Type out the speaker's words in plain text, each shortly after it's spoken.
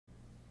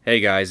Hey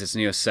guys, it's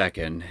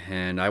Neo2nd,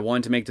 and I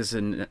wanted to make this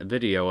a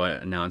video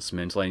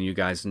announcement letting you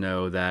guys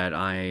know that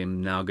I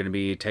am now going to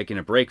be taking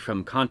a break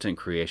from content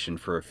creation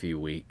for a few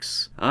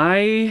weeks.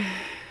 I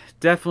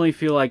definitely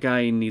feel like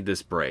I need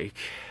this break.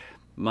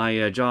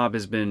 My job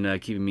has been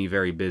keeping me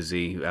very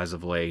busy as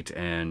of late,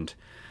 and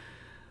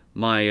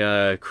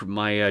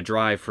my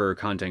drive for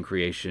content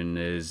creation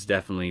is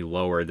definitely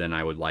lower than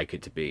I would like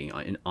it to be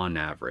on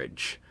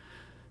average.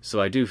 So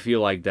I do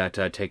feel like that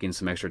taking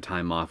some extra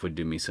time off would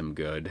do me some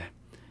good.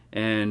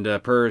 And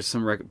per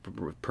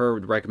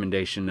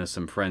recommendation of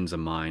some friends of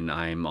mine,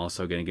 I'm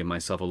also going to give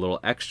myself a little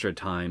extra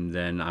time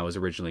than I was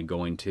originally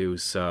going to.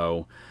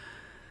 So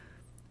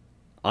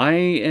I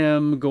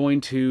am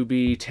going to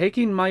be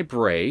taking my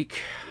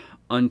break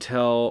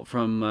until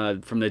from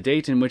the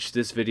date in which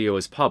this video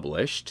is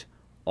published,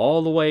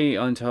 all the way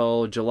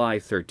until July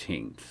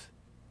 13th.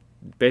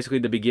 Basically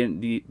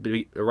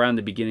around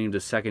the beginning of the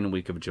second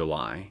week of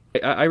July.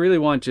 I really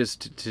want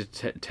just to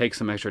take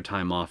some extra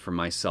time off for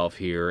myself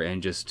here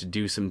and just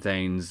do some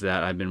things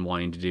that I've been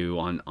wanting to do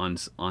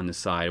on the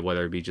side,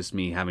 whether it be just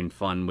me having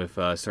fun with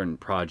certain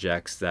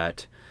projects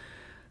that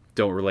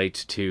don't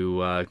relate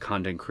to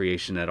content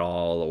creation at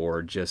all,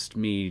 or just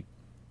me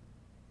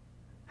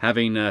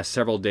having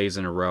several days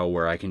in a row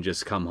where I can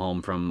just come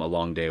home from a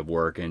long day of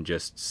work and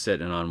just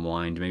sit and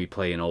unwind, maybe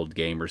play an old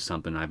game or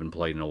something I haven't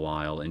played in a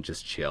while, and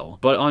just chill.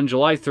 But on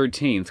July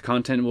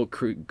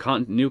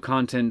 13th, new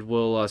content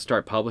will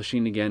start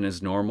publishing again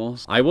as normal.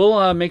 I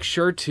will make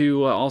sure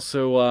to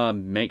also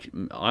make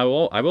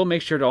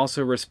sure to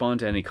also respond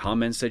to any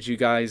comments that you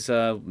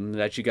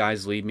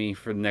guys leave me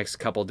for the next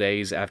couple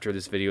days after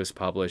this video is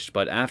published.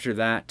 But after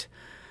that,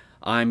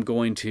 I'm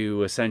going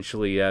to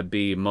essentially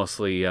be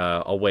mostly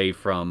away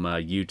from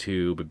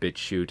YouTube,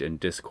 BitChute, and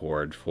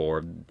Discord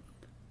for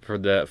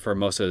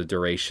most of the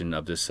duration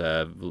of this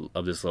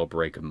little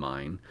break of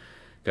mine,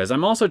 because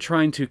I'm also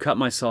trying to cut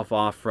myself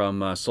off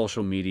from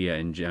social media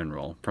in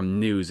general, from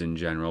news in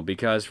general,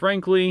 because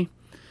frankly,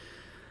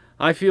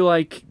 I feel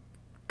like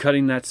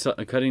cutting that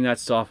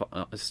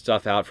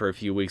stuff out for a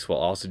few weeks will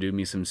also do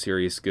me some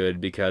serious good,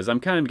 because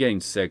I'm kind of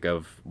getting sick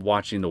of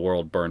watching the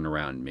world burn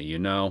around me, you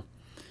know?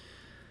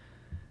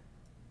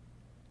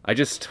 I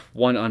just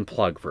want to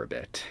unplug for a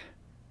bit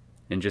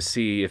and just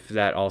see if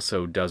that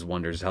also does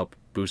wonders to help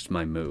boost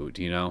my mood,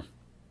 you know?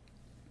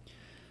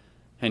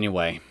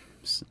 Anyway,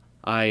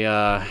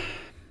 I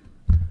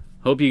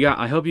hope you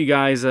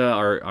guys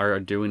are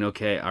doing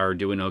okay,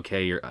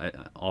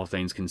 all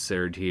things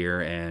considered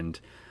here, and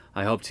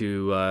I hope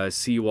to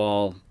see you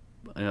all.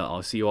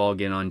 I'll see you all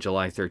again on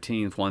July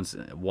 13th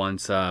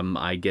once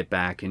I get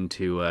back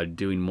into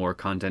doing more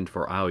content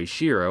for Aoi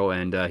Shiro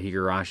and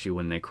Higurashi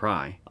When They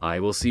Cry. I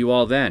will see you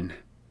all then.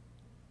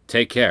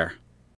 Take care.